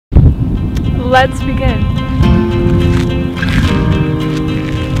let's begin.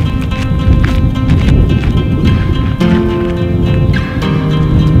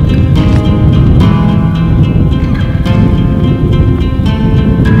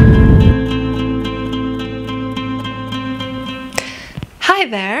 Hi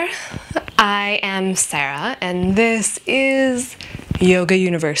there, I am Sarah, and this is Yoga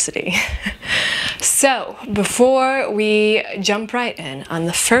University. So, before we jump right in on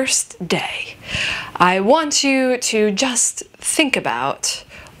the first day, I want you to just think about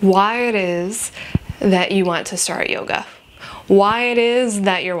why it is that you want to start yoga. Why it is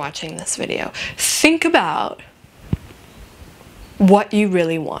that you're watching this video. Think about what you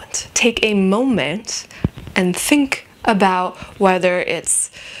really want. Take a moment and think about whether it's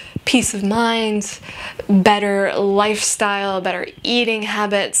peace of mind, better lifestyle, better eating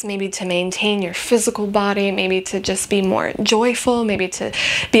habits, maybe to maintain your physical body, maybe to just be more joyful, maybe to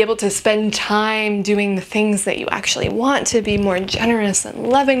be able to spend time doing the things that you actually want, to be more generous and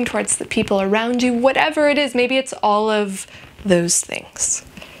loving towards the people around you, whatever it is. Maybe it's all of those things.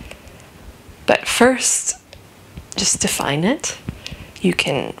 But first, just define it. You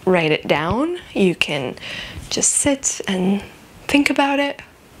can write it down. You can just sit and think about it.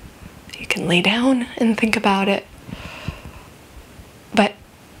 You can lay down and think about it. But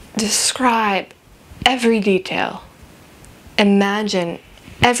describe every detail. Imagine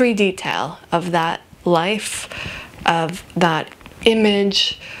every detail of that life, of that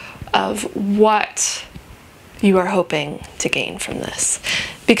image, of what you are hoping to gain from this.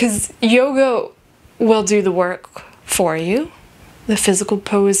 Because yoga will do the work for you. The physical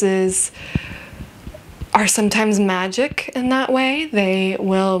poses are sometimes magic in that way. They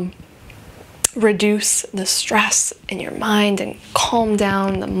will reduce the stress in your mind and calm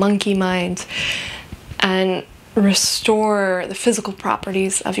down the monkey mind and restore the physical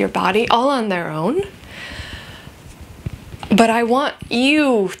properties of your body all on their own. But I want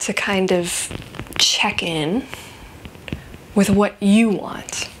you to kind of check in with what you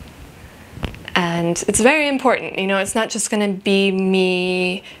want. And it's very important, you know, it's not just going to be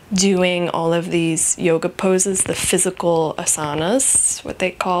me doing all of these yoga poses, the physical asanas, what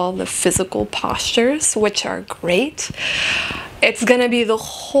they call the physical postures, which are great. It's going to be the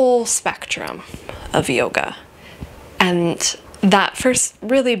whole spectrum of yoga. And that first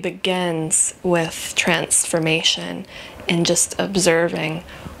really begins with transformation and just observing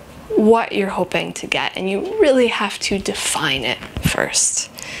what you're hoping to get. And you really have to define it first.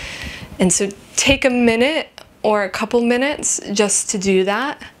 And so take a minute or a couple minutes just to do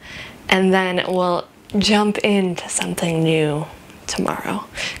that, and then we'll jump into something new tomorrow,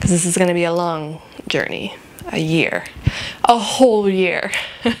 because this is going to be a long journey, a year, a whole year.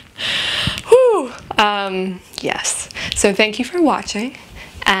 Whew. Yes. So thank you for watching,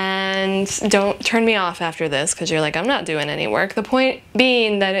 and don't turn me off after this because you're like, I'm not doing any work. The point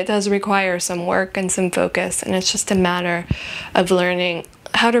being that it does require some work and some focus, and it's just a matter of learning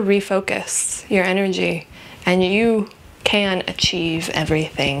how to refocus your energy, and you can achieve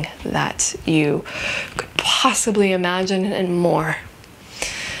everything that you could possibly imagine and more.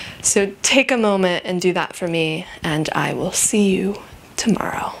 So take a moment and do that for me, and I will see you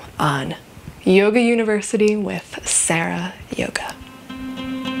tomorrow on Yoga University with Sarah Yoga.